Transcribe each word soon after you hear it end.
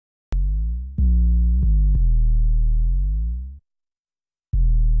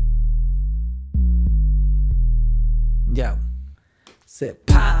Said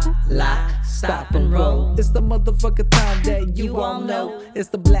pop, lock, stop and roll. It's the motherfucker time that you all know. It's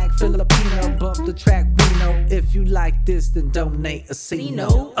the black Filipino, bump the track Reno. If you like this, then donate a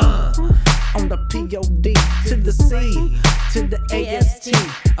C-No. On the P-O-D to the C to the A-S-T.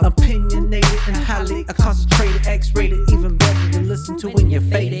 Opinionated and highly concentrated, X-rated. Even better to listen to when you're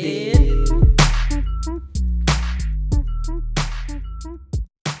faded.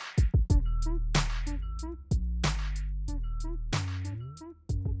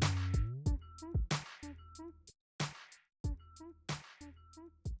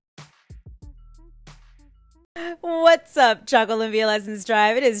 What's up, Chocolympia Lessons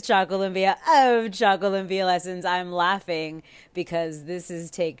Tribe? It is Chocolympia of Chocolympia Lessons. I'm laughing because this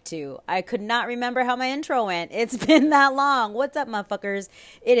is take 2. I could not remember how my intro went. It's been that long. What's up, motherfuckers?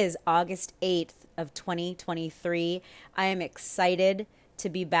 It is August 8th of 2023. I am excited to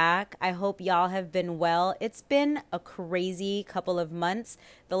be back. I hope y'all have been well. It's been a crazy couple of months.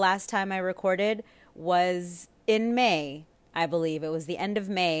 The last time I recorded was in May, I believe. It was the end of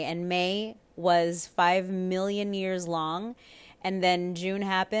May, and May was 5 million years long, and then June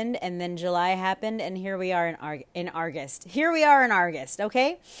happened, and then July happened, and here we are in August. Here we are in August,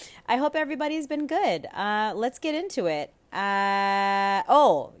 okay? I hope everybody's been good. Let's get into it.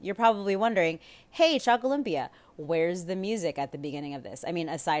 Oh, you're probably wondering, hey, Chocolympia, where's the music at the beginning of this? I mean,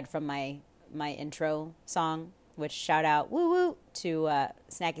 aside from my intro song, which shout out, woo woo, to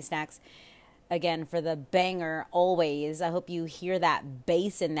Snacky Snacks. Again, for the banger always. I hope you hear that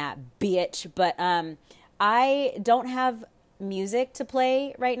bass in that bitch. But I don't have music to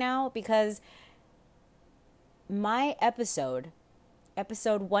play right now because my episode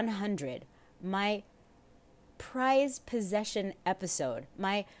 100, my prized possession episode,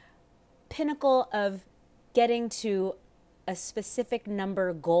 my pinnacle of getting to a specific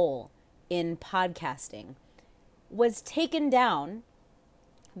number goal in podcasting, was taken down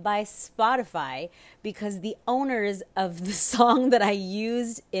by Spotify because the owners of the song that I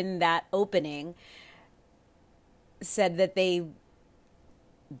used in that opening said that they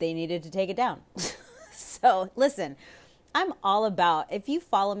needed to take it down. So listen, I'm all about, if you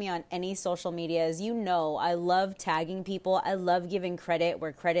follow me on any social medias, you know I love tagging people. I love giving credit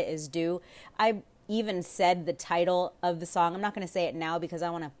where credit is due. I even said the title of the song. I'm not going to say it now because I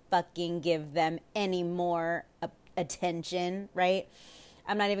want to fucking give them any more attention, right?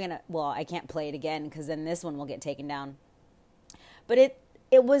 I'm not even going to, well, I can't play it again because then this one will get taken down. But it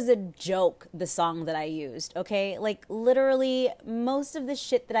was a joke, the song that I used, okay? Like, literally, most of the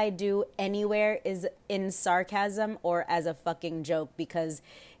shit that I do anywhere is in sarcasm or as a fucking joke because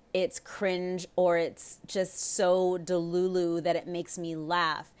it's cringe or it's just so delulu that it makes me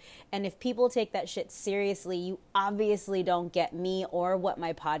laugh. And if people take that shit seriously, you obviously don't get me or what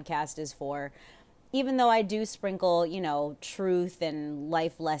my podcast is for. Even though I do sprinkle, you know, truth and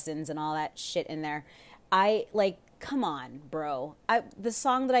life lessons and all that shit in there, come on, bro. The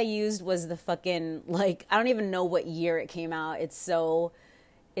song that I used was the fucking, like, I don't even know what year it came out. It's so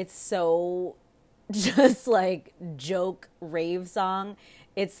just like joke rave song.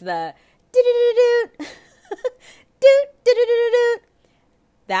 It's the doot doot doot,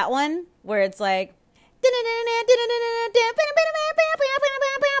 that one where it's like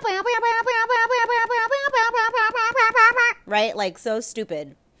right? Like, so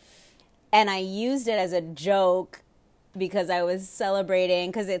stupid. And I used it as a joke because I was celebrating,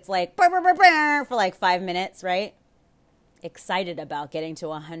 because it's like for like 5 minutes, right? Excited about getting to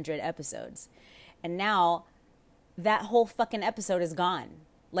 100 episodes. And now that whole fucking episode is gone.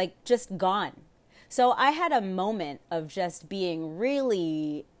 Like, just gone. So I had a moment of just being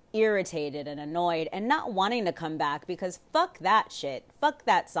really irritated and annoyed and not wanting to come back because fuck that shit. Fuck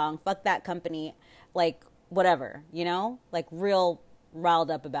that song. Fuck that company. Like, whatever, you know? Like, real riled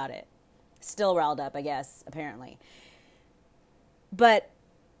up about it. Still riled up, I guess, apparently. But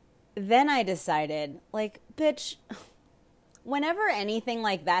then I decided, like, bitch, whenever anything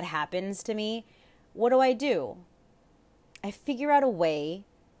like that happens to me, what do? I figure out a way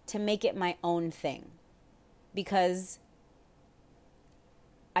to make it my own thing. Because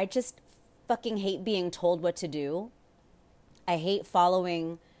I just fucking hate being told what to do. I hate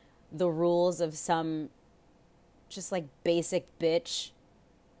following the rules of some just like basic bitch,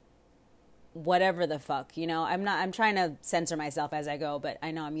 whatever the fuck, you know? I'm trying to censor myself as I go, but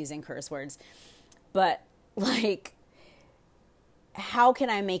I know I'm using curse words. But like, how can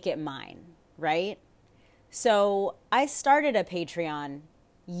I make it mine, right? So I started a Patreon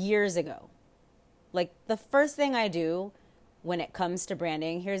years ago. Like, the first thing I do when it comes to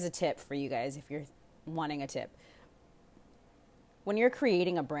branding, here's a tip for you guys if you're wanting a tip. When you're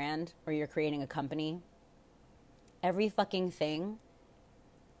creating a brand or you're creating a company, every fucking thing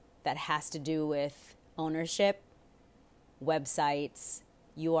that has to do with ownership, websites,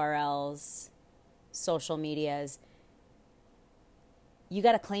 URLs, social medias, you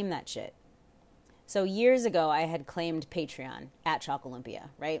got to claim that shit. So years ago, I had claimed Patreon at Chalkolympia,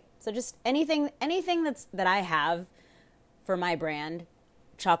 right? So just anything that I have for my brand,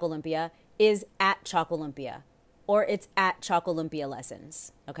 Chalkolympia, is at Chalkolympia, or it's at Chalkolympia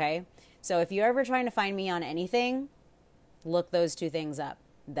Lessons, okay? So if you're ever trying to find me on anything, look those two things up.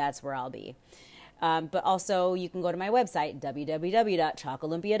 That's where I'll be. But also, you can go to my website,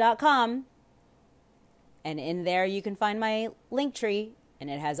 www.chalkolympia.com, and in there you can find my link tree, and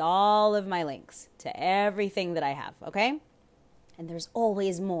it has all of my links to everything that I have, okay? And there's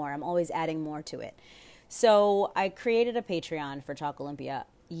always more. I'm always adding more to it. So I created a Patreon for Chalkolympia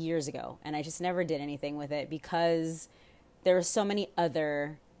years ago, and I just never did anything with it because there are so many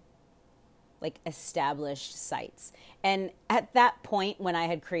other like established sites. And at that point when I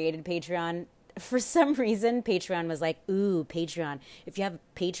had created Patreon, for some reason, Patreon was like, ooh, Patreon. If you have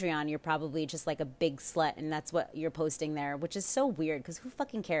Patreon, you're probably just like a big slut, and that's what you're posting there, which is so weird because who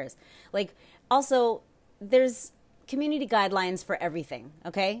fucking cares? Like, also, there's community guidelines for everything,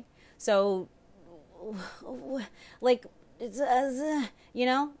 okay? So, like, you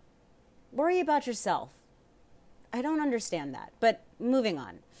know, worry about yourself. I don't understand that, but moving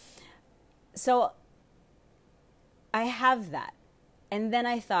on. So, I have that. And then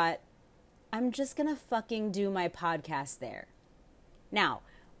I thought, I'm just going to fucking do my podcast there. Now,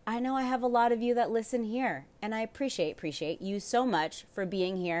 I know I have a lot of you that listen here, and I appreciate you so much for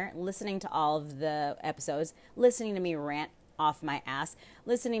being here, listening to all of the episodes, listening to me rant off my ass,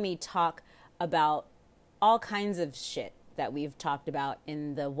 listening to me talk about all kinds of shit that we've talked about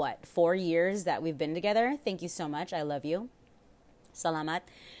in the, 4 years that we've been together. Thank you so much. I love you. Salamat.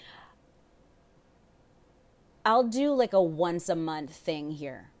 I'll do like a once a month thing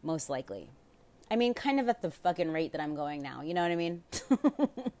here, most likely. I mean, kind of at the fucking rate that I'm going now. You know what I mean?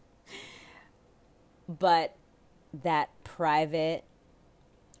 But that private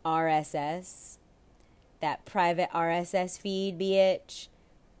RSS feed, bitch,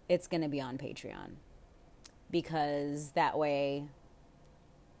 it's going to be on Patreon. Because that way,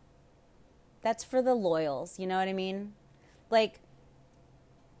 that's for the loyals. You know what I mean? Like,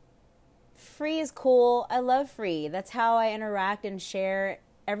 free is cool. I love free. That's how I interact and share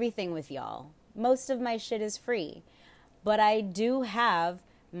everything with y'all. Most of my shit is free. But I do have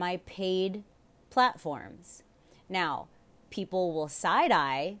my paid platforms. Now, people will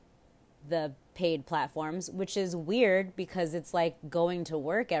side-eye the paid platforms, which is weird because it's like going to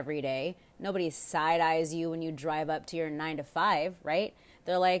work every day. Nobody side-eyes you when you drive up to your 9 to 5, right?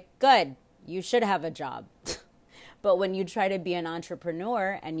 They're like, good, you should have a job. But when you try to be an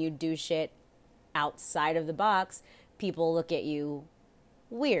entrepreneur and you do shit outside of the box, people look at you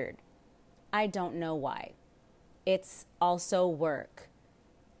weird. I don't know why. It's also work.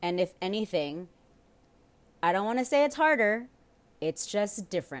 And if anything, I don't want to say it's harder. It's just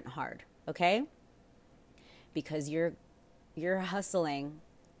different hard, okay? Because you're hustling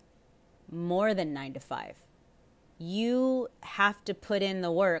more than 9 to 5. You have to put in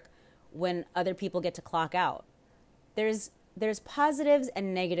the work when other people get to clock out. There's positives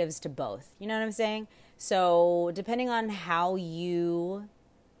and negatives to both. You know what I'm saying? So depending on how you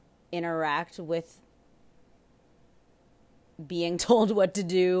interact with being told what to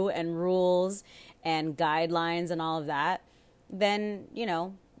do and rules and guidelines and all of that, then, you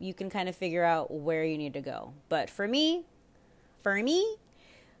know, you can kind of figure out where you need to go. But for me,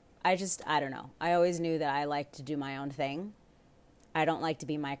 I don't know. I always knew that I like to do my own thing. I don't like to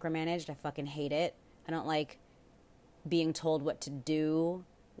be micromanaged. I fucking hate it. I don't like being told what to do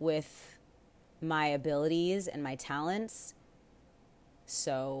with my abilities and my talents.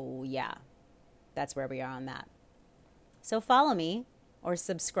 So, yeah, that's where we are on that. So follow me or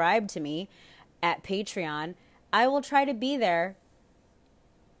subscribe to me at Patreon. I will try to be there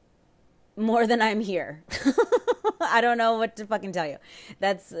more than I'm here. I don't know what to fucking tell you.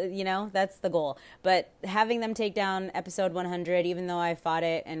 That's, that's the goal. But having them take down episode 100, even though I fought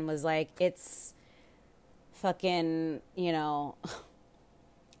it and was like, it's fucking,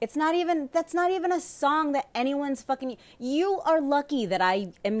 that's not even a song that anyone's fucking... You are lucky that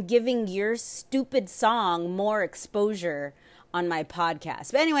I am giving your stupid song more exposure on my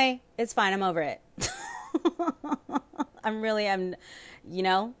podcast. But anyway, it's fine. I'm over it.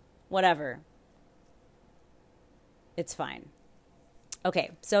 Whatever. It's fine.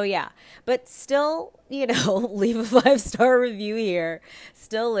 Okay, so yeah. But still, leave a 5-star review here.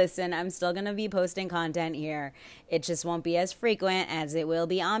 Still listen. I'm still going to be posting content here. It just won't be as frequent as it will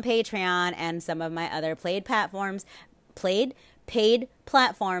be on Patreon and some of my other paid paid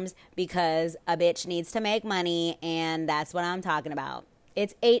platforms because a bitch needs to make money, and that's what I'm talking about.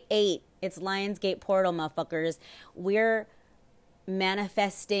 It's 8/8. It's Lionsgate Portal, motherfuckers. We're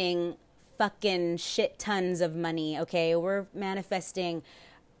manifesting fucking shit tons of money, okay? We're manifesting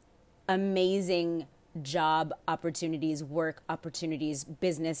amazing job opportunities, work opportunities,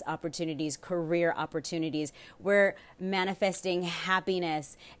 business opportunities, career opportunities. We're manifesting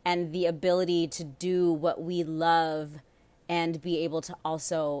happiness and the ability to do what we love and be able to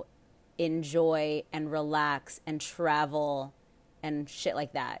also enjoy and relax and travel and shit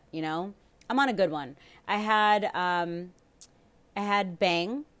like that, you know? I'm on a good one. I had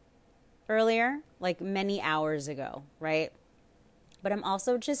Bang earlier, like many hours ago, right? But I'm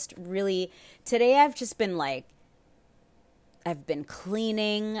also just really, today I've just been like, I've been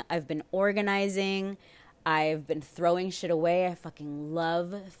cleaning, I've been organizing, I've been throwing shit away. I fucking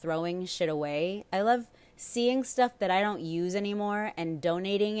love throwing shit away. I love seeing stuff that I don't use anymore and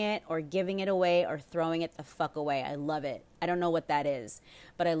donating it or giving it away or throwing it the fuck away. I love it. I don't know what that is,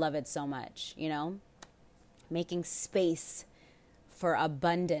 but I love it so much, you know? Making space for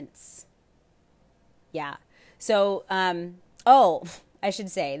abundance. Yeah. So, I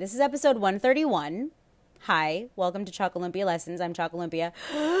should say, this is episode 131. Hi, welcome to Chalk Olympia Lessons. I'm Chalk Olympia.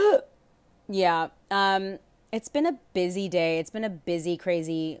 Yeah, it's been a busy day. It's been a busy,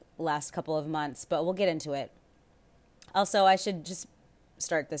 crazy last couple of months, but we'll get into it. Also, I should just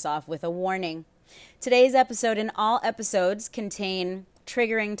start this off with a warning. Today's episode and all episodes contain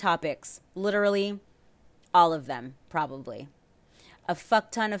triggering topics. Literally, all of them, probably. A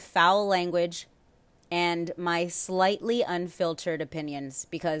fuck ton of foul language, and my slightly unfiltered opinions,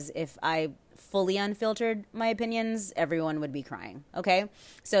 because if I fully unfiltered my opinions, everyone would be crying, okay?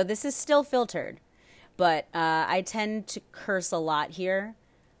 So this is still filtered, but I tend to curse a lot here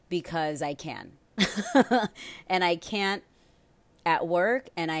because I can. And I can't at work,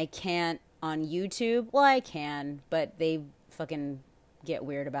 and I can't on YouTube. Well, I can, but they fucking get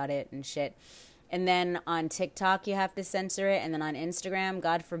weird about it and shit. And then on TikTok, you have to censor it. And then on Instagram,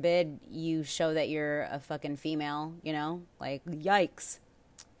 God forbid, you show that you're a fucking female, you know? Like, yikes.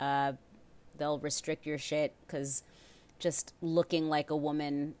 They'll restrict your shit because just looking like a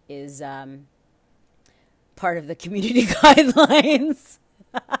woman is part of the community guidelines.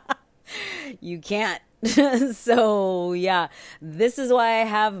 You can't. So, yeah. This is why I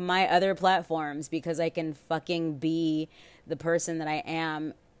have my other platforms, because I can fucking be the person that I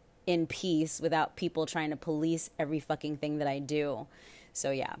am in peace without people trying to police every fucking thing that I do. So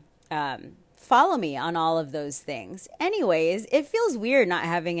yeah, follow me on all of those things. Anyways, it feels weird not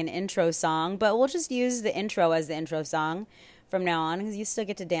having an intro song, but we'll just use the intro as the intro song from now on, because you still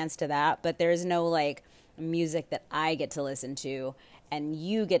get to dance to that, but there's no like music that I get to listen to and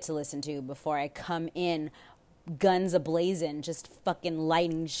you get to listen to before I come in guns a-blazing, just fucking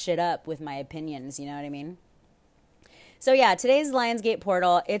lighting shit up with my opinions, you know what I mean? So yeah, today's Lionsgate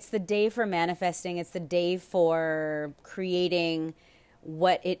Portal. It's the day for manifesting. It's the day for creating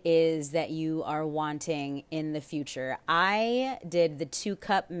what it is that you are wanting in the future. I did the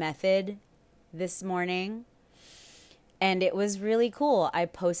 2-cup method this morning, and it was really cool. I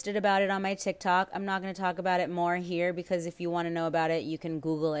posted about it on my TikTok. I'm not going to talk about it more here because if you want to know about it, you can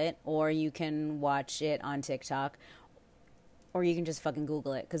Google it, or you can watch it on TikTok, or you can just fucking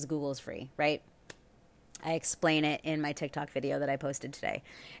Google it because Google's free, right? I explain it in my TikTok video that I posted today.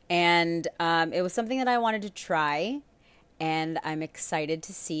 And it was something that I wanted to try, and I'm excited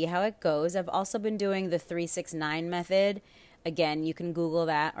to see how it goes. I've also been doing the 3-6-9 method. Again, you can Google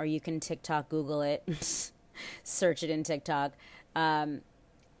that, or you can TikTok Google it. Search it in TikTok.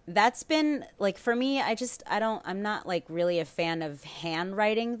 That's been, like, for me, I'm not, like, really a fan of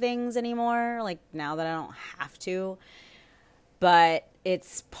handwriting things anymore, like, now that I don't have to. But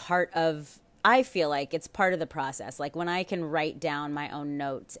it's I feel like it's part of the process. Like when I can write down my own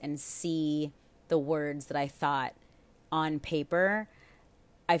notes and see the words that I thought on paper,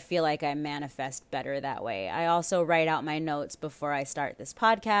 I feel like I manifest better that way. I also write out my notes before I start this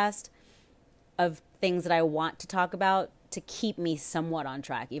podcast of things that I want to talk about to keep me somewhat on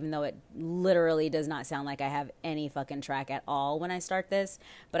track, even though it literally does not sound like I have any fucking track at all when I start this,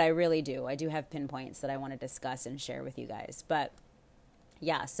 but I really do. I do have pinpoints that I want to discuss and share with you guys. But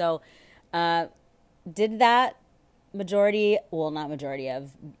yeah, so did that not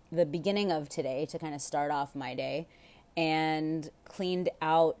the beginning of today to kind of start off my day, and cleaned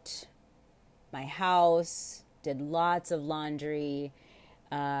out my house, did lots of laundry.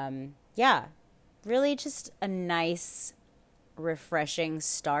 Yeah, really just a nice, refreshing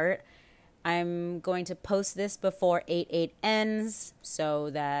start. I'm going to post this before 8/8 ends so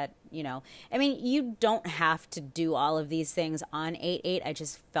that, I mean, you don't have to do all of these things on 8/8. I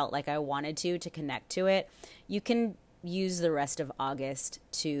just felt like I wanted to connect to it. You can use the rest of August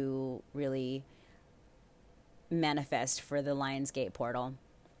to really manifest for the Lionsgate portal.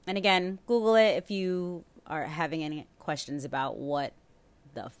 And again, Google it if you are having any questions about what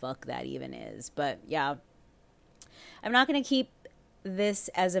the fuck that even is. But yeah, I'm not going to keep this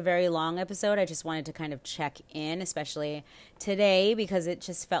as a very long episode. I just wanted to kind of check in, especially today, because it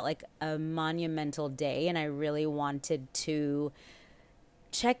just felt like a monumental day, and I really wanted to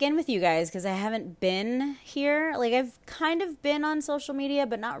check in with you guys because I haven't been here. Like, I've kind of been on social media,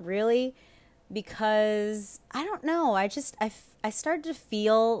 but not really, because I don't know. I started to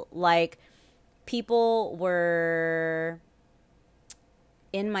feel like people were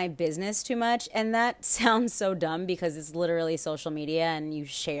in my business too much, and that sounds so dumb because it's literally social media and you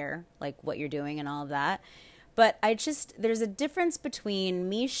share like what you're doing and all of that. But there's a difference between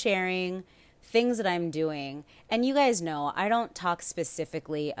me sharing things that I'm doing, and you guys know I don't talk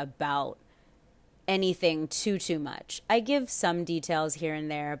specifically about anything too much. I give some details here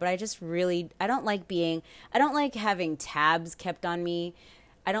and there, but I don't like having tabs kept on me.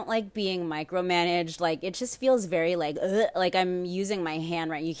 I don't like being micromanaged. Like, it just feels very like I'm using my hand,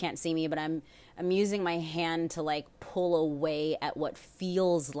 right? You can't see me, but I'm using my hand to like pull away at what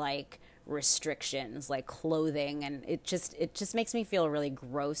feels like restrictions, like clothing, and it just makes me feel really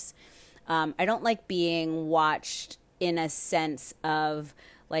gross. I don't like being watched in a sense of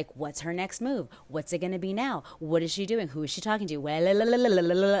like, what's her next move? What's it going to be now? What is she doing? Who is she talking to?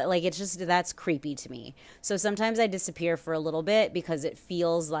 Like, it's just, that's creepy to me. So sometimes I disappear for a little bit because it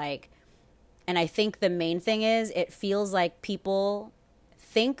feels like, and I think the main thing is, it feels like people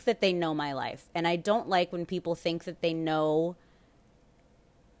think that they know my life. And I don't like when people think that they know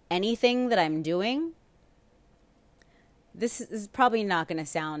anything that I'm doing. This is probably not going to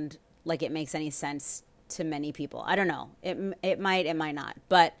sound like it makes any sense to many people. I don't know. It might, it might not.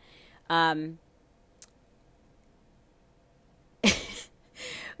 But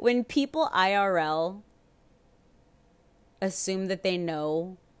when people IRL assume that they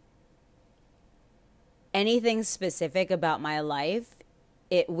know anything specific about my life,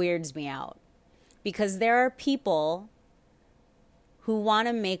 it weirds me out. Because there are people who want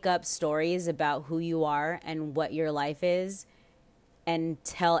to make up stories about who you are and what your life is and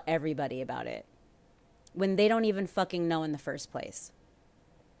tell everybody about it, when they don't even fucking know in the first place.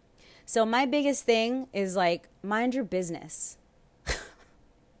 So my biggest thing is like, mind your business.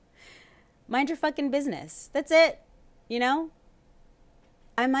 Mind your fucking business. That's it.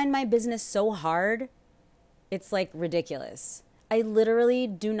 I mind my business so hard, it's like ridiculous. I literally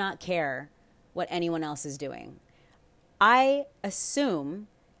do not care what anyone else is doing. I assume,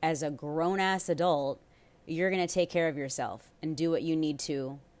 as a grown-ass adult, you're going to take care of yourself and do what you need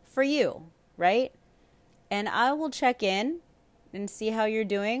to for you, right? And I will check in and see how you're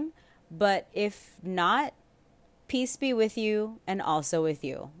doing. But if not, peace be with you and also with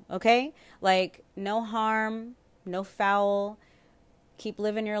you. Okay? Like, no harm, no foul. Keep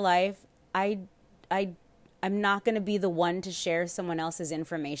living your life. I'm not going to be the one to share someone else's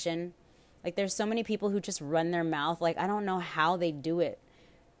information. Like, there's so many people who just run their mouth. Like, I don't know how they do it.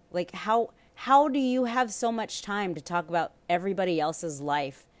 Like, how do you have so much time to talk about everybody else's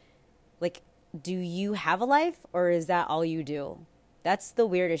life? Like, do you have a life, or is that all you do? That's the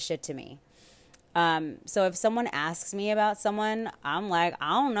weirdest shit to me. So if someone asks me about someone, I'm like,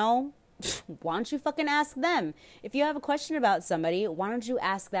 I don't know. Why don't you fucking ask them? If you have a question about somebody, why don't you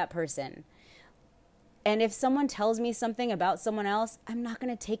ask that person? And if someone tells me something about someone else, I'm not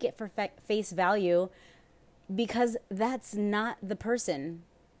going to take it for face value, because that's not the person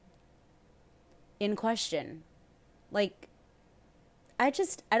in question. Like, I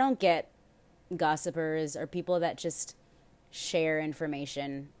don't get gossipers or people that just share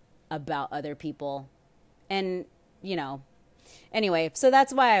information about other people. And, anyway, so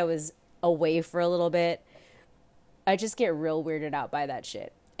that's why I was away for a little bit. I just get real weirded out by that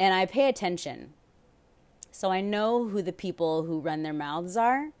shit. And I pay attention. So I know who the people who run their mouths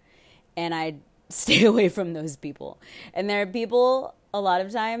are, and I stay away from those people. And there are people a lot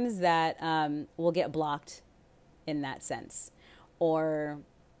of times that will get blocked in that sense. Or,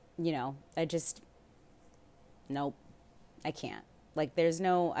 nope, I can't. Like,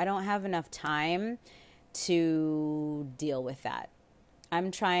 I don't have enough time to deal with that. I'm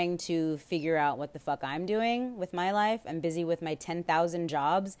trying to figure out what the fuck I'm doing with my life. I'm busy with my 10,000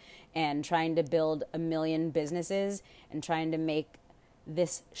 jobs and trying to build 1 million businesses and trying to make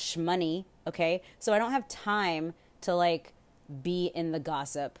this shmoney, okay? So I don't have time to, like, be in the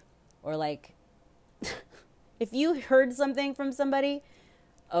gossip Or like, if you heard something from somebody,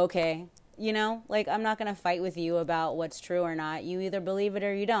 okay, you know, like I'm not going to fight with you about what's true or not. You either believe it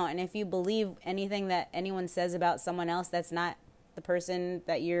or you don't. And if you believe anything that anyone says about someone else that's not the person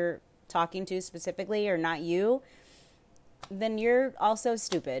that you're talking to specifically or not you, then you're also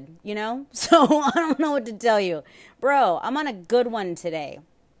stupid, you know? So I don't know what to tell you. Bro, I'm on a good one today.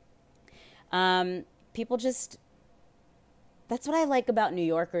 People just, that's what I like about New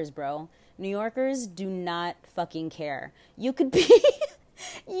Yorkers, bro. New Yorkers do not fucking care. You could be,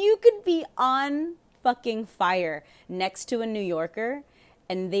 you could be on fucking fire next to a New Yorker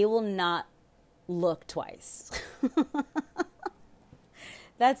and they will not look twice.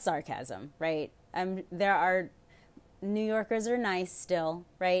 That's sarcasm, right? There are, New Yorkers are nice still,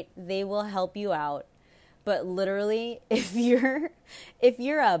 right? They will help you out. But literally, if you're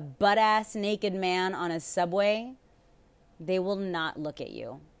a butt-ass naked man on a subway, they will not look at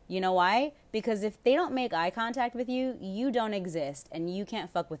you. You know why? Because if they don't make eye contact with you, you don't exist and you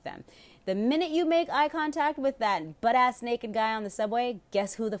can't fuck with them. The minute you make eye contact with that butt-ass naked guy on the subway,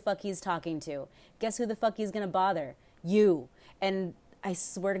 guess who the fuck he's talking to? Guess who the fuck he's gonna bother? You. And I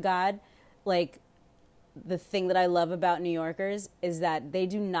swear to God, like, the thing that I love about New Yorkers is that they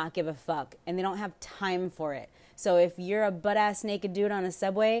do not give a fuck and they don't have time for it. So if you're a butt-ass naked dude on a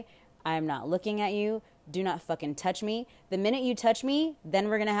subway, I'm not looking at you. Do not fucking touch me. The minute you touch me, then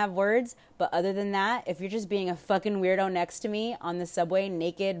we're going to have words. But other than that, if you're just being a fucking weirdo next to me on the subway,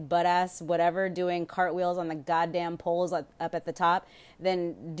 naked, butt-ass, whatever, doing cartwheels on the goddamn poles up at the top,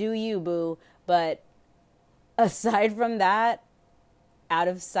 then do you, boo. But aside from that, out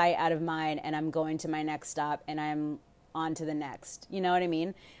of sight, out of mind, and I'm going to my next stop and I'm on to the next. You know what I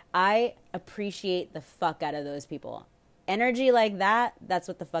mean? I appreciate the fuck out of those people. Energy like that, that's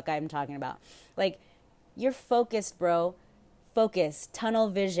what the fuck I'm talking about. Like, you're focused, bro. Focus, tunnel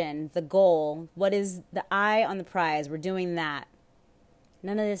vision, the goal. What is the eye on the prize? We're doing that.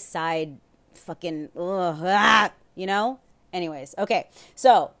 None of this side fucking, you know? Anyways, okay.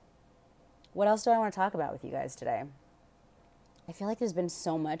 So, what else do I want to talk about with you guys today? I feel like there's been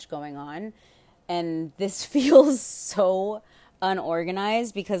so much going on and this feels so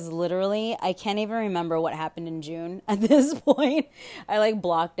unorganized because literally I can't even remember what happened in June at this point. I like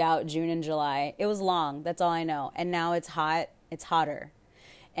blocked out June and July. It was long. That's all I know. And now it's hot. It's hotter.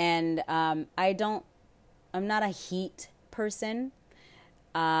 And I'm not a heat person.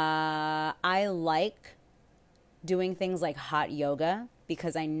 I like doing things like hot yoga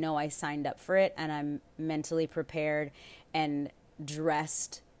because I know I signed up for it and I'm mentally prepared and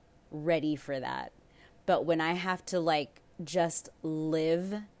dressed ready for that. But when I have to like just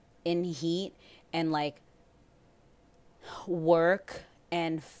live in heat and like work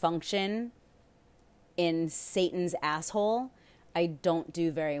and function in Satan's asshole, I don't do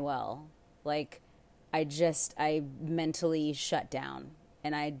very well. Like I mentally shut down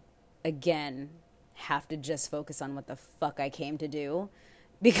and I again have to just focus on what the fuck I came to do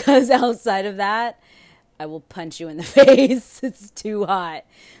because outside of that I will punch you in the face. It's too hot.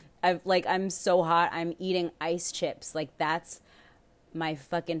 I'm so hot. I'm eating ice chips. Like that's my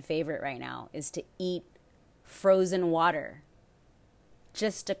fucking favorite right now is to eat frozen water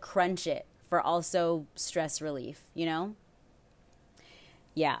just to crunch it for also stress relief, you know?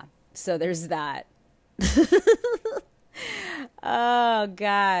 Yeah. So there's that. Oh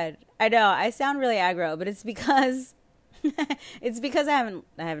God. I know I sound really aggro, but it's because I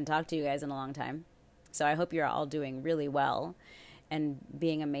haven't talked to you guys in a long time. So I hope you're all doing really well and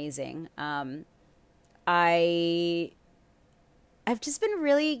being amazing. I've just been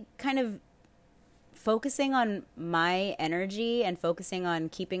really kind of focusing on my energy and focusing on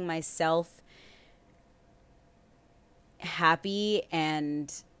keeping myself happy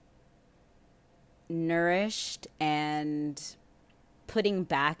and nourished and putting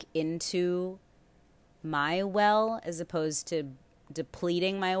back into my well as opposed to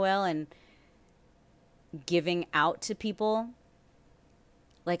depleting my well and giving out to people.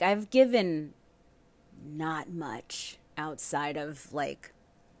 Like I've given not much outside of like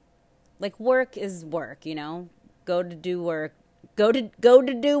work is work, you know, go to do work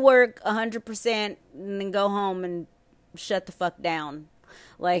 100% and then go home and shut the fuck down.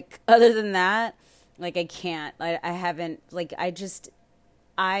 Like other than that, like I can't, I haven't, like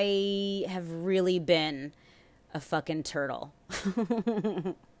I have really been a fucking turtle.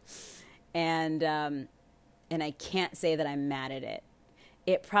 And I can't say that I'm mad at it.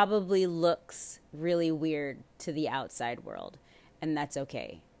 It probably looks really weird to the outside world. And that's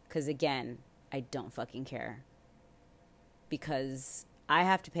okay. Because again, I don't fucking care. Because I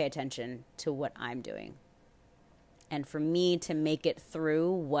have to pay attention to what I'm doing. And for me to make it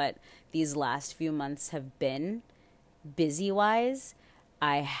through what these last few months have been, busy-wise,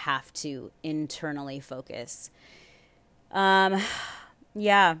 I have to internally focus.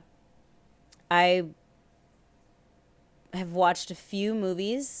 Yeah, I have watched a few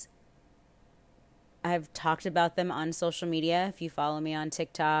movies. I've talked about them on social media. If you follow me on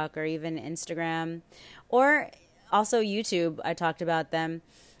TikTok or even Instagram, or also YouTube, I talked about them.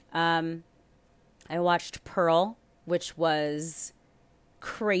 I watched Pearl, which was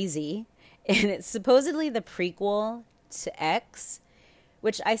crazy. And it's supposedly the prequel to X,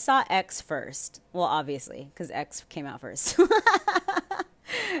 which I saw X first. Well, obviously, because X came out first.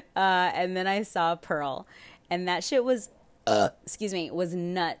 And then I saw Pearl. And that shit was, was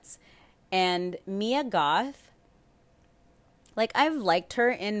nuts. And Mia Goth, like, I've liked her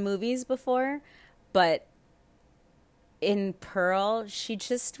in movies before, but in Pearl, she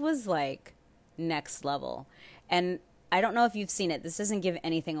just was, like, next level. And I don't know if you've seen it. This doesn't give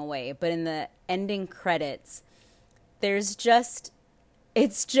anything away. But in the ending credits, it's just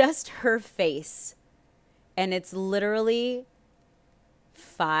her face. And it's literally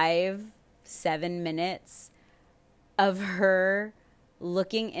 5-7 minutes of her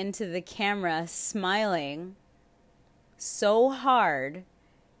looking into the camera, smiling so hard,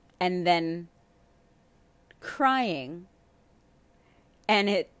 and then crying. And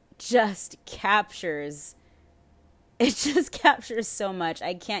it just captures so much.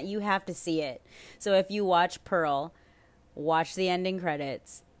 You have to see it. So if you watch Pearl, watch the ending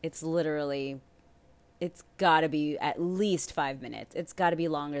credits. It's gotta be at least 5 minutes. It's gotta be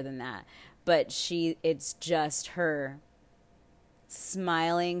longer than that. But it's just her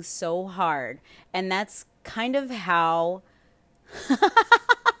smiling so hard. And that's kind of how,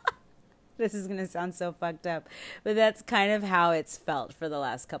 this is going to sound so fucked up, but that's kind of how it's felt for the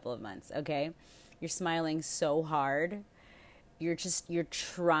last couple of months, okay? You're smiling so hard. You're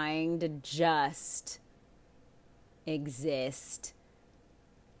trying to just exist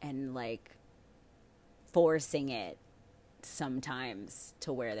and, like, forcing it sometimes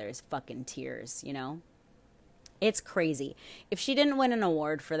to where there's fucking tears, you know? It's crazy. If she didn't win an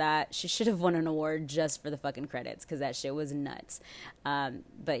award for that, she should have won an award just for the fucking credits, because that shit was nuts.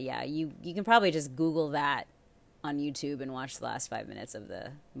 But yeah, you can probably just Google that on YouTube and watch the last 5 minutes of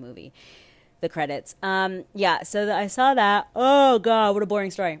the movie, the credits. Yeah, so I saw that. Oh God, what a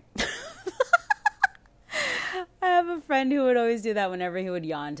boring story. I have a friend who would always do that whenever he would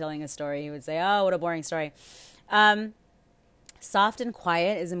yawn telling a story. He would say, oh, what a boring story. Soft and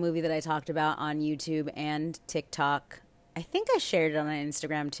Quiet is a movie that I talked about on YouTube and TikTok. I think I shared it on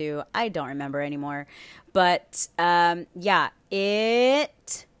Instagram too. I don't remember anymore. But yeah,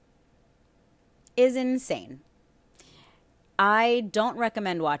 it is insane. I don't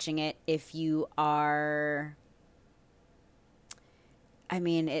recommend watching it if you are... I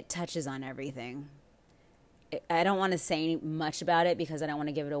mean, it touches on everything. I don't want to say much about it because I don't want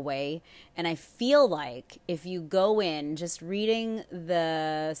to give it away. And I feel like if you go in just reading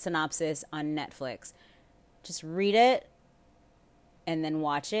the synopsis on Netflix, just read it and then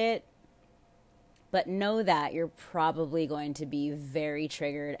watch it. But know that you're probably going to be very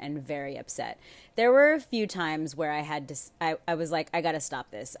triggered and very upset. There were a few times where I was like, I got to stop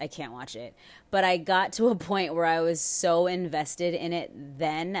this. I can't watch it. But I got to a point where I was so invested in it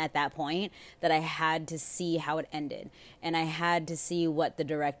then at that point that I had to see how it ended. And I had to see what the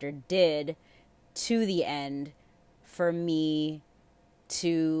director did to the end for me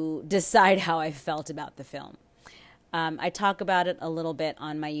to decide how I felt about the film. I talk about it a little bit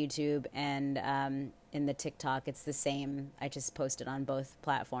on my YouTube and in the TikTok. It's the same. I just post it on both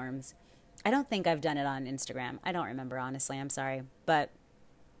platforms. I don't think I've done it on Instagram. I don't remember, honestly. I'm sorry. But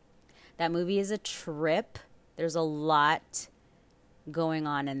that movie is a trip. There's a lot going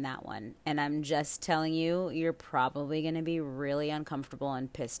on in that one. And I'm just telling you, you're probably going to be really uncomfortable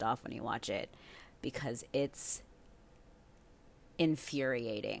and pissed off when you watch it because it's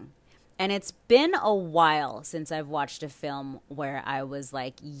infuriating. And it's been a while since I've watched a film where I was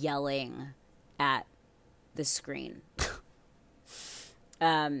like yelling at the screen.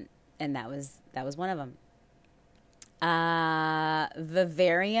 And that was one of them.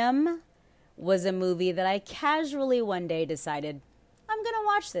 Vivarium was a movie that I casually one day decided I'm going to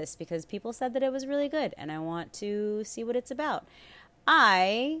watch this because people said that it was really good and I want to see what it's about.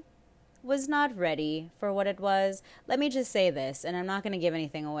 I was not ready for what it was. Let me just say this, and I'm not going to give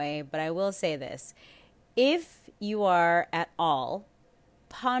anything away, but I will say this. If you are at all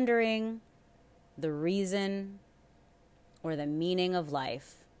pondering the reason or the meaning of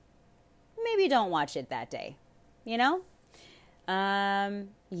life, maybe don't watch it that day, you know?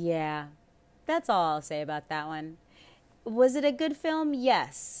 Yeah, that's all I'll say about that one. Was it a good film?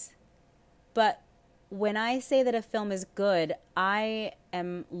 Yes. But when I say that a film is good, I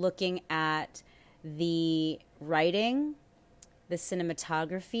am looking at the writing, the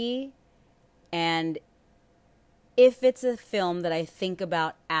cinematography, and if it's a film that I think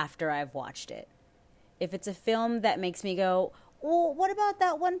about after I've watched it. If it's a film that makes me go, oh, what about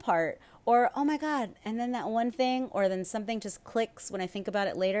that one part? Or, oh my God, and then that one thing, or then something just clicks when I think about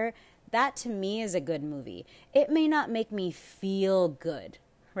it later, that to me is a good movie. It may not make me feel good,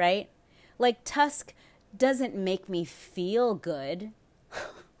 right? Like Tusk doesn't make me feel good,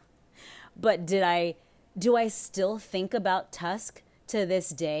 but do I still think about Tusk to this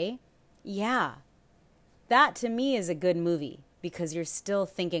day? Yeah. That to me is a good movie because you're still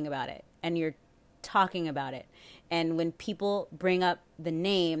thinking about it and you're talking about it. And when people bring up the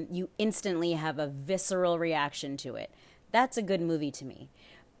name, you instantly have a visceral reaction to it. That's a good movie to me.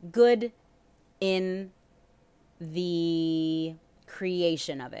 Good in the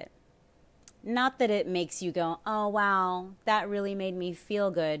creation of it. Not that it makes you go, oh wow, that really made me feel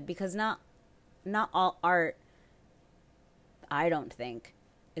good, because not all art, I don't think,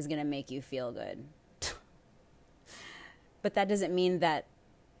 is going to make you feel good. But that doesn't mean that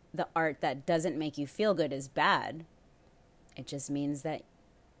the art that doesn't make you feel good is bad. It just means that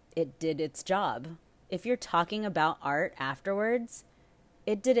it did its job. If you're talking about art afterwards,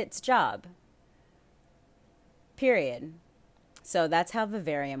 it did its job. Period. So that's how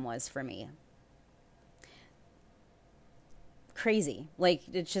Vivarium was for me. Crazy. Like,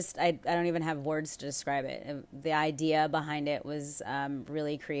 it's just, I don't even have words to describe it. The idea behind it was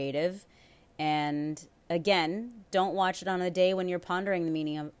really creative. And again, don't watch it on a day when you're pondering the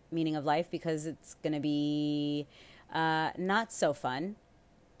meaning of life, because it's going to be not so fun.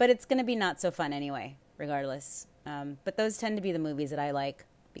 But it's going to be not so fun anyway, regardless. But those tend to be the movies that I like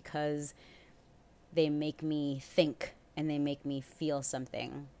because they make me think and they make me feel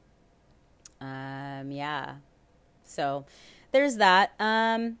something. Yeah. So there's that.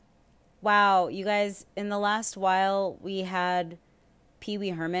 Wow, you guys, in the last while, we had Pee Wee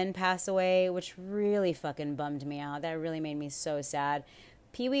Herman pass away, which really fucking bummed me out. That really made me so sad.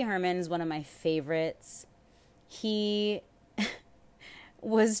 Pee Wee Herman is one of my favorites. He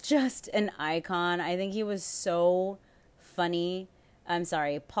was just an icon. I think he was so funny. I'm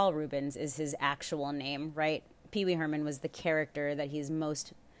sorry, Paul Reubens is his actual name, right? Pee Wee Herman was the character that he's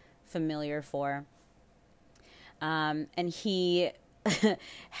most familiar for. And he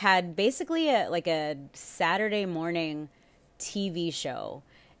had basically a Saturday morning TV show,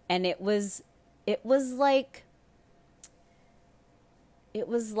 and it was like I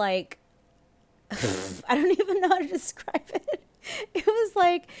don't even know how to describe it. It was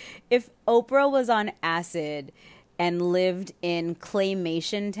like if Oprah was on acid and lived in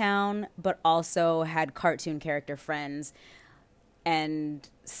Claymation Town, but also had cartoon character friends, and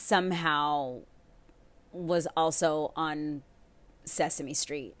somehow was also on Sesame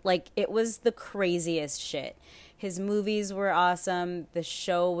Street. Like, it was the craziest shit. His movies were awesome. The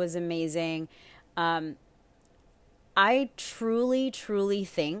show was amazing. I truly, truly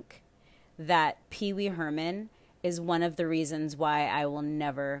think that Pee Wee Herman is one of the reasons why I will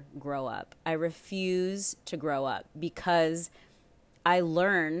never grow up. I refuse to grow up because I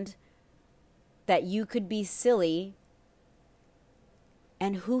learned that you could be silly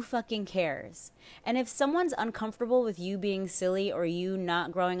and who fucking cares? And if someone's uncomfortable with you being silly or you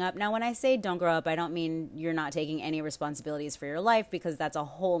not growing up, now when I say don't grow up, I don't mean you're not taking any responsibilities for your life, because that's a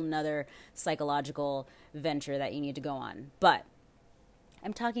whole nother psychological venture that you need to go on. But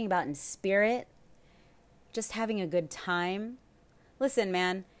I'm talking about in spirit, just having a good time. Listen,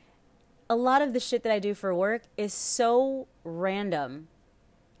 man, a lot of the shit that I do for work is so random.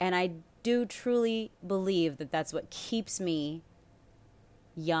 And I do truly believe that that's what keeps me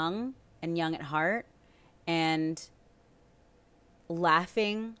young and young at heart and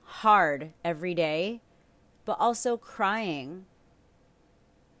laughing hard every day, but also crying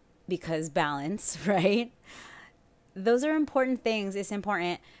because balance, right? Those are important things. It's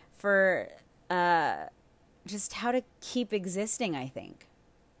important for just how to keep existing, I think.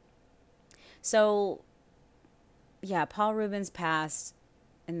 So, yeah, Paul Reubens passed,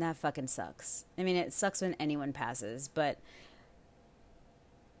 and that fucking sucks. I mean, it sucks when anyone passes, but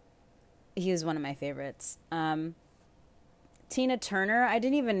he was one of my favorites. Tina Turner, I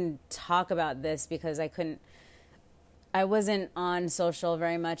didn't even talk about this because I wasn't on social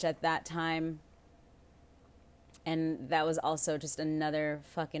very much at that time. And that was also just another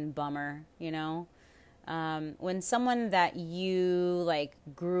fucking bummer, you know? When someone that you, like,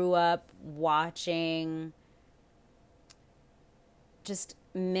 grew up watching, just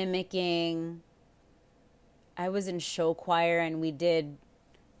mimicking I was in show choir and we did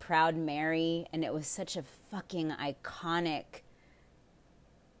Proud Mary, and it was such a fucking iconic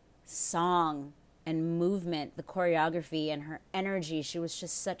song and movement, the choreography and her energy. She was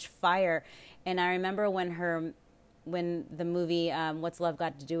just such fire. And I remember when the movie What's Love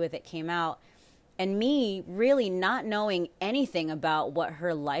Got to Do with It came out, and me really not knowing anything about what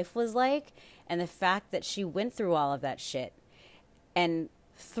her life was like, and the fact that she went through all of that shit, and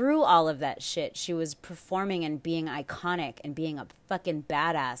through all of that shit she was performing and being iconic and being a fucking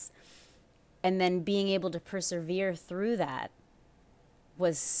badass, and then being able to persevere through that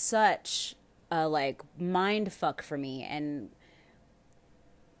was such a like mind fuck for me, and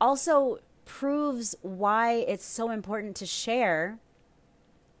also proves why it's so important to share,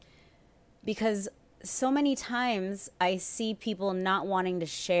 because so many times I see people not wanting to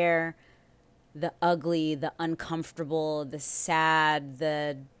share the ugly, the uncomfortable, the sad,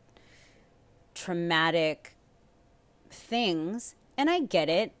 the traumatic things. And I get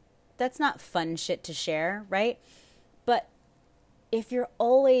it. That's not fun shit to share, right? But if you're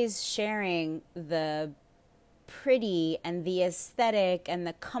always sharing the pretty and the aesthetic and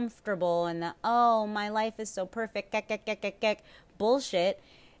the comfortable and the, oh, my life is so perfect, bullshit,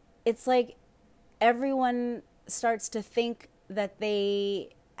 it's like everyone starts to think that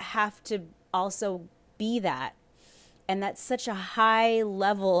they have to also be that. And that's such a high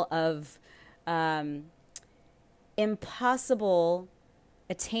level of impossible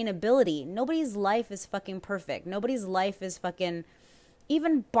attainability. Nobody's life is fucking perfect. Nobody's life is fucking...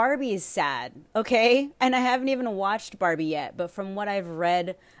 Even Barbie's sad, okay? And I haven't even watched Barbie yet, but from what I've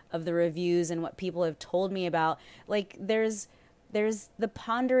read of the reviews and what people have told me about, like, there's the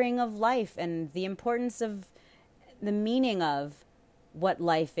pondering of life and the importance of the meaning of what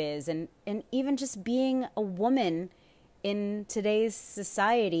life is, and even just being a woman in today's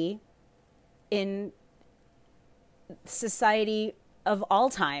society, in society of all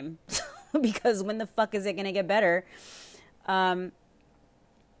time, because when the fuck is it going to get better?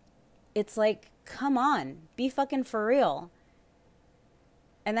 It's like, come on, be fucking for real.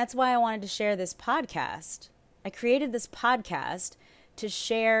 And that's why I wanted to share this podcast. I created this podcast to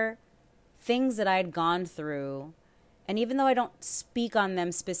share things that I'd gone through. And even though I don't speak on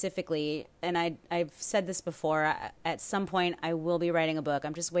them specifically, and I've said this before, at some point I will be writing a book.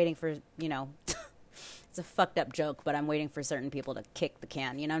 I'm just waiting for, it's a fucked up joke, but I'm waiting for certain people to kick the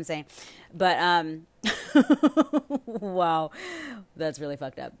can, you know what I'm saying? But, wow, that's really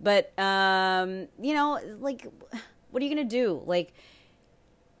fucked up. But, like, what are you going to do? Like,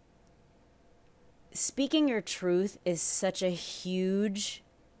 speaking your truth is such a huge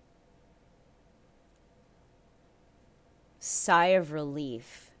sigh of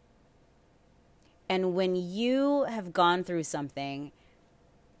relief. And when you have gone through something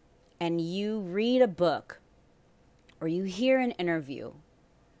and you read a book or you hear an interview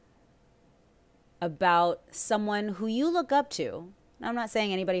about someone who you look up to, I'm not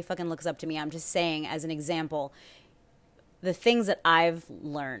saying anybody fucking looks up to me, I'm just saying as an example, the things that I've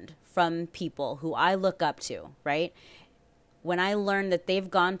learned from people who I look up to, right? When I learn that they've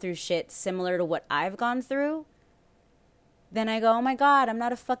gone through shit similar to what I've gone through, then I go, oh my God, I'm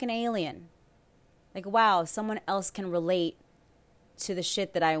not a fucking alien. Like, wow, someone else can relate to the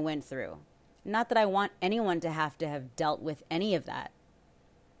shit that I went through. Not that I want anyone to have dealt with any of that.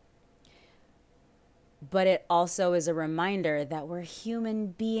 But it also is a reminder that we're human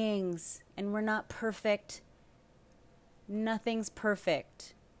beings and we're not perfect. Nothing's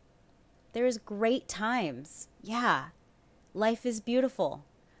perfect. There's great times. Yeah, life is beautiful.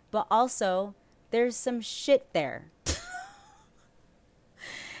 But also, there's some shit there.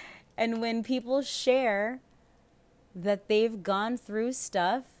 And when people share that they've gone through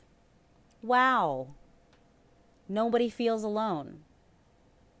stuff, wow, nobody feels alone.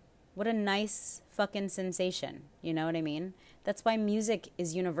 What a nice fucking sensation. You know what I mean? That's why music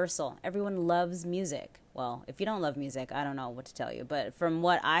is universal. Everyone loves music. Well, if you don't love music, I don't know what to tell you. But from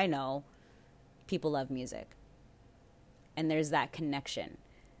what I know, people love music. And there's that connection.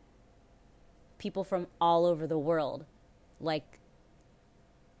 People from all over the world like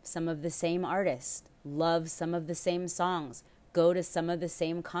some of the same artists, love some of the same songs, go to some of the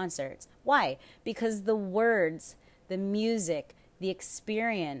same concerts. Why? Because the words, the music, the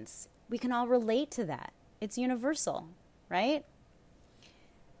experience, we can all relate to that. It's universal, right?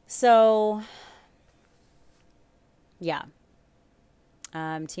 So, yeah.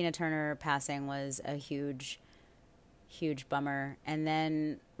 Tina Turner passing was a huge, huge bummer. And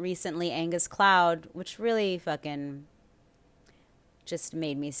then recently Angus Cloud, which really fucking just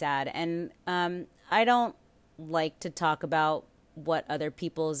made me sad. And I don't like to talk about what other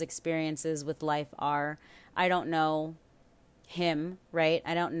people's experiences with life are. I don't know him, right?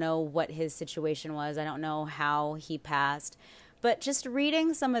 I don't know what his situation was. I don't know how he passed. But just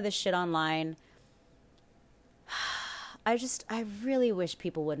reading some of the shit online, I really wish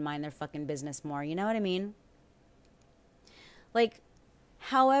people would mind their fucking business more. You know what I mean? Like,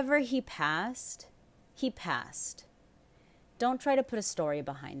 however he passed, he passed. Don't try to put a story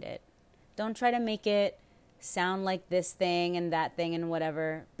behind it. Don't try to make it sound like this thing and that thing and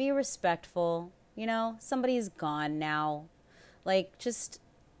whatever. Be respectful. You know, somebody's gone now. Like, just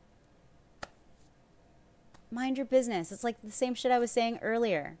mind your business. It's like the same shit I was saying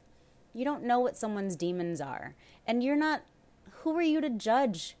earlier. You don't know what someone's demons are. And you're not, who are you to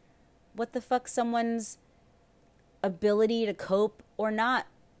judge what the fuck someone's ability to cope or not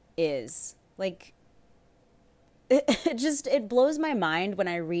is? Like, it blows my mind when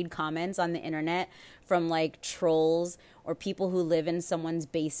I read comments on the internet from like trolls or people who live in someone's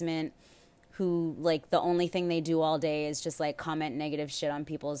basement who like the only thing they do all day is just like comment negative shit on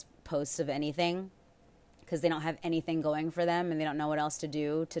people's posts of anything because they don't have anything going for them and they don't know what else to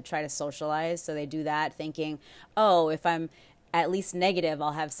do to try to socialize. So they do that thinking, oh, if I'm at least negative,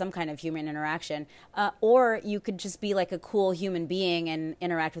 I'll have some kind of human interaction. Or you could just be like a cool human being and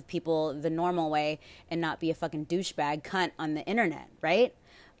interact with people the normal way and not be a fucking douchebag cunt on the internet, right?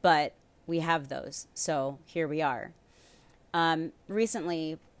 But we have those. So here we are.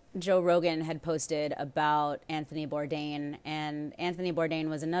 Recently, Joe Rogan had posted about Anthony Bourdain, and Anthony Bourdain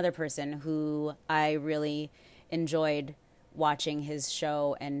was another person who I really enjoyed watching his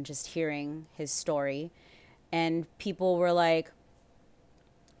show and just hearing his story. And people were like,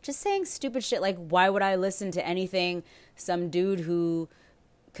 just saying stupid shit like, why would I listen to anything some dude who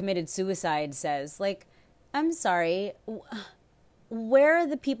committed suicide says? Like, I'm sorry, where are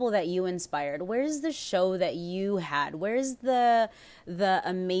the people that you inspired? Where's the show that you had? Where's the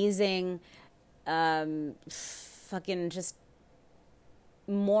amazing fucking just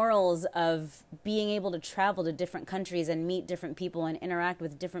morals of being able to travel to different countries and meet different people and interact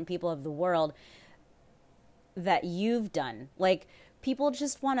with different people of the world that you've done? Like, people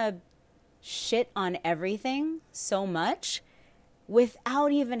just want to shit on everything so much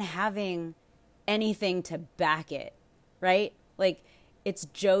without even having anything to back it, right? Like, it's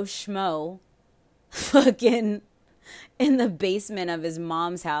Joe Schmo fucking in the basement of his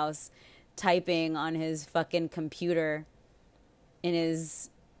mom's house typing on his fucking computer in his,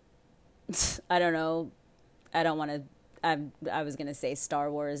 I don't know, I don't want to, I was going to say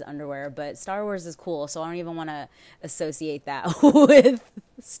Star Wars underwear, but Star Wars is cool, so I don't even want to associate that with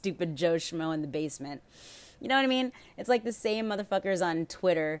stupid Joe Schmo in the basement. You know what I mean? It's like the same motherfuckers on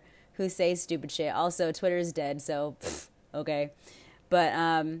Twitter who say stupid shit. Also, Twitter's dead, so okay. But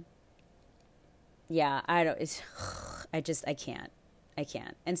yeah, I can't.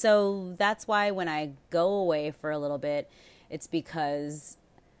 And so that's why when I go away for a little bit, it's because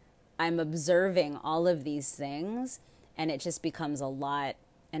I'm observing all of these things and it just becomes a lot.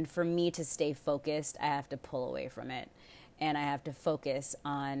 And for me to stay focused, I have to pull away from it. And I have to focus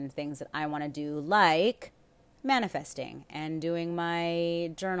on things that I want to do, like manifesting and doing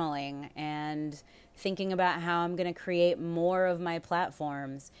my journaling and thinking about how I'm going to create more of my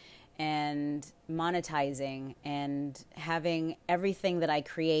platforms and monetizing and having everything that I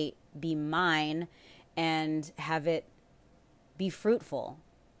create be mine and have it be fruitful,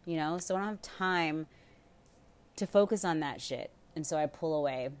 you know? So I don't have time to focus on that shit. And so I pull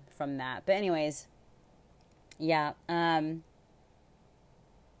away from that. But anyways, yeah, I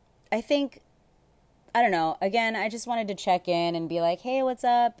think, I don't know. Again, I just wanted to check in and be like, hey, what's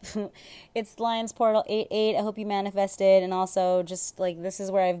up? It's Lions Portal 88. I hope you manifested. And also just like, this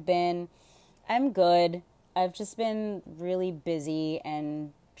is where I've been. I'm good. I've just been really busy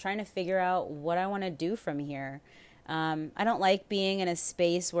and trying to figure out what I want to do from here. I don't like being in a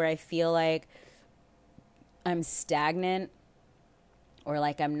space where I feel like I'm stagnant or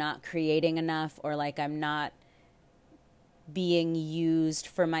like I'm not creating enough or like I'm not being used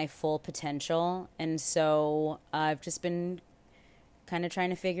for my full potential. And so I've just been kind of trying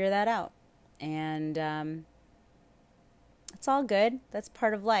to figure that out. And it's all good. That's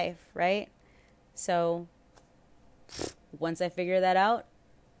part of life, right? So once I figure that out,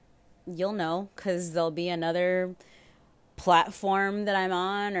 you'll know, because there'll be another platform that I'm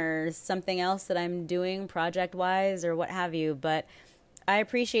on or something else that I'm doing project-wise or what have you. But I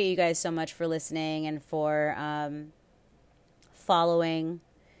appreciate you guys so much for listening and for following.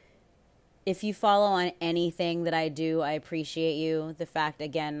 If you follow on anything that I do, I appreciate you. The fact,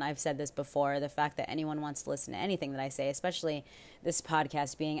 again, I've said this before, the fact that anyone wants to listen to anything that I say, especially this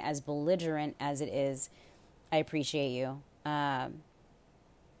podcast being as belligerent as it is, I appreciate you.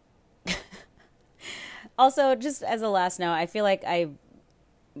 Also, just as a last note, I feel like I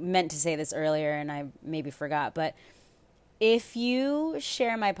meant to say this earlier and I maybe forgot, but if you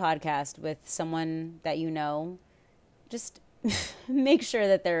share my podcast with someone that you know, just make sure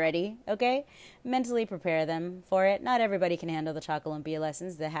that they're ready, okay? Mentally prepare them for it. Not everybody can handle the Chocolumpia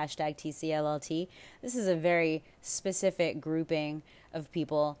lessons, the hashtag TCLLT. This is a very specific grouping of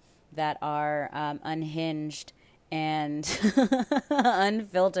people that are unhinged and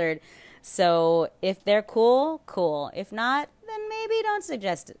unfiltered. So if they're cool, cool. If not, then maybe don't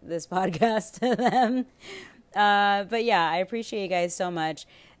suggest this podcast to them. But yeah, I appreciate you guys so much.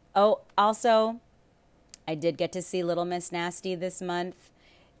 Oh, also, I did get to see Little Miss Nasty this month,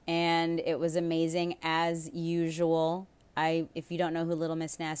 and it was amazing as usual. If you don't know who Little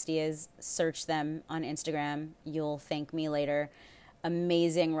Miss Nasty is, search them on Instagram. You'll thank me later.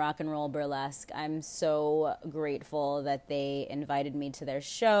 Amazing rock and roll burlesque. I'm so grateful that they invited me to their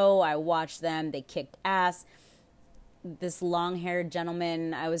show. I watched them. They kicked ass. This long-haired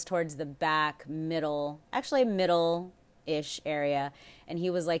gentleman, I was towards the back, middle-ish area, and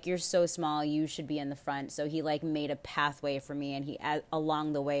he was like, "You're so small, you should be in the front." So he like made a pathway for me, and he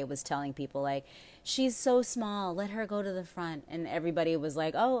along the way was telling people like, "She's so small, let her go to the front." And everybody was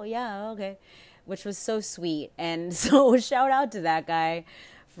like, "Oh yeah, okay," which was so sweet. And so shout out to that guy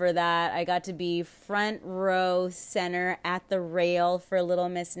for that. I got to be front row center at the rail for Little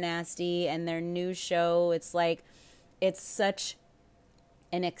Miss Nasty and their new show. It's such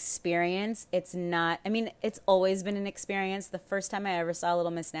an experience. It's always been an experience. The first time I ever saw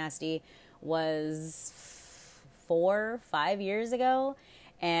Little Miss Nasty was 4-5 years ago,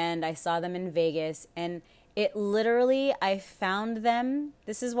 and I saw them in Vegas, and it literally, I found them.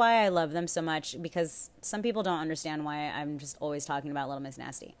 This is why I love them so much, because some people don't understand why I'm just always talking about Little Miss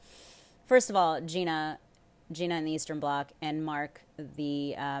Nasty. First of all, Gina in the Eastern Bloc, and Mark,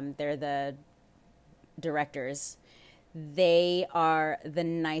 they're the directors. They are the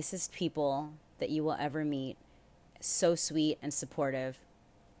nicest people that you will ever meet. So sweet and supportive.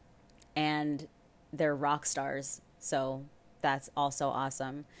 And they're rock stars. So that's also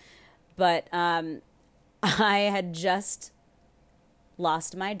awesome. But I had just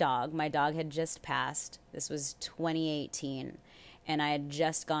lost my dog. My dog had just passed. This was 2018. And I had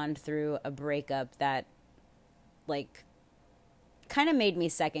just gone through a breakup that, like, kind of made me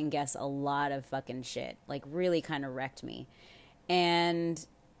second guess a lot of fucking shit. Like, really kind of wrecked me. And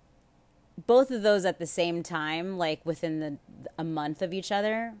both of those at the same time, like within a month of each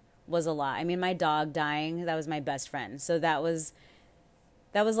other, was a lot. I mean, my dog dying, that was my best friend. So that was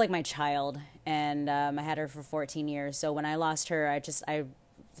like my child. And I had her for 14 years. So when I lost her,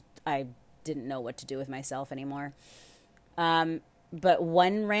 I didn't know what to do with myself anymore. But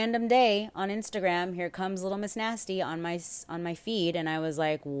one random day on Instagram, here comes Little Miss Nasty on my feed, and I was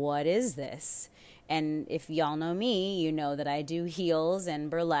like, what is this? And if y'all know me, you know that I do heels and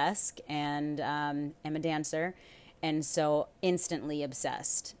burlesque and am a dancer, and so instantly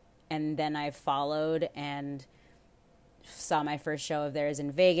obsessed. And then I followed and saw my first show of theirs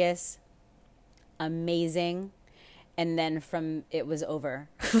in Vegas. Amazing. And then it was over.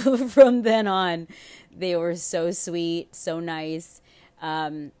 From then on, they were so sweet, so nice.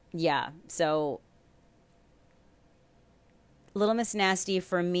 Yeah, so Little Miss Nasty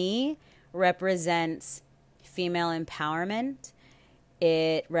for me represents female empowerment.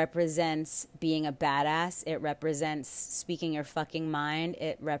 It represents being a badass. It represents speaking your fucking mind.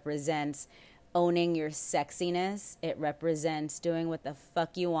 It represents owning your sexiness. It represents doing what the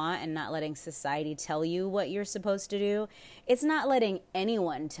fuck you want and not letting society tell you what you're supposed to do. It's not letting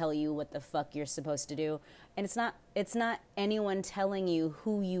anyone tell you what the fuck you're supposed to do. And it's not anyone telling you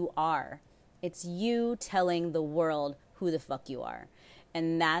who you are. It's you telling the world who the fuck you are.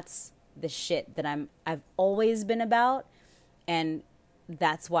 And that's the shit that I've always been about. And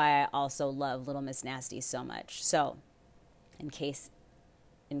that's why I also love Little Miss Nasty so much. So, in case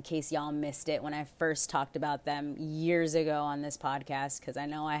y'all missed it when I first talked about them years ago on this podcast, because I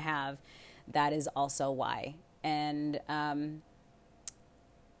know I have, that is also why. And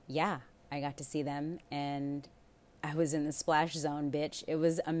yeah, I got to see them, and I was in the splash zone, bitch. It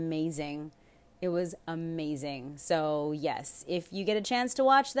was amazing. It was amazing. So yes, if you get a chance to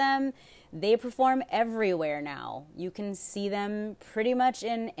watch them, they perform everywhere now. You can see them pretty much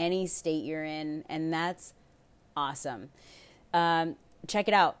in any state you're in, and that's awesome. Check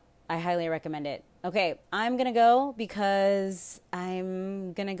it out. I highly recommend it. Okay, I'm going to go because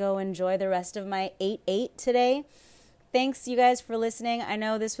I'm going to go enjoy the rest of my 8-8 today. Thanks, you guys, for listening. I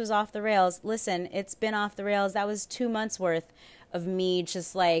know this was off the rails. Listen, it's been off the rails. That was 2 months worth of me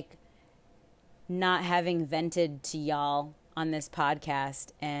just like not having vented to y'all on this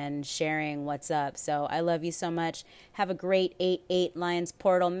podcast and sharing what's up. So I love you so much. Have a great 8/8 Lions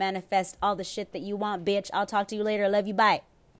Portal. Manifest all the shit that you want, bitch. I'll talk to you later. Love you. Bye.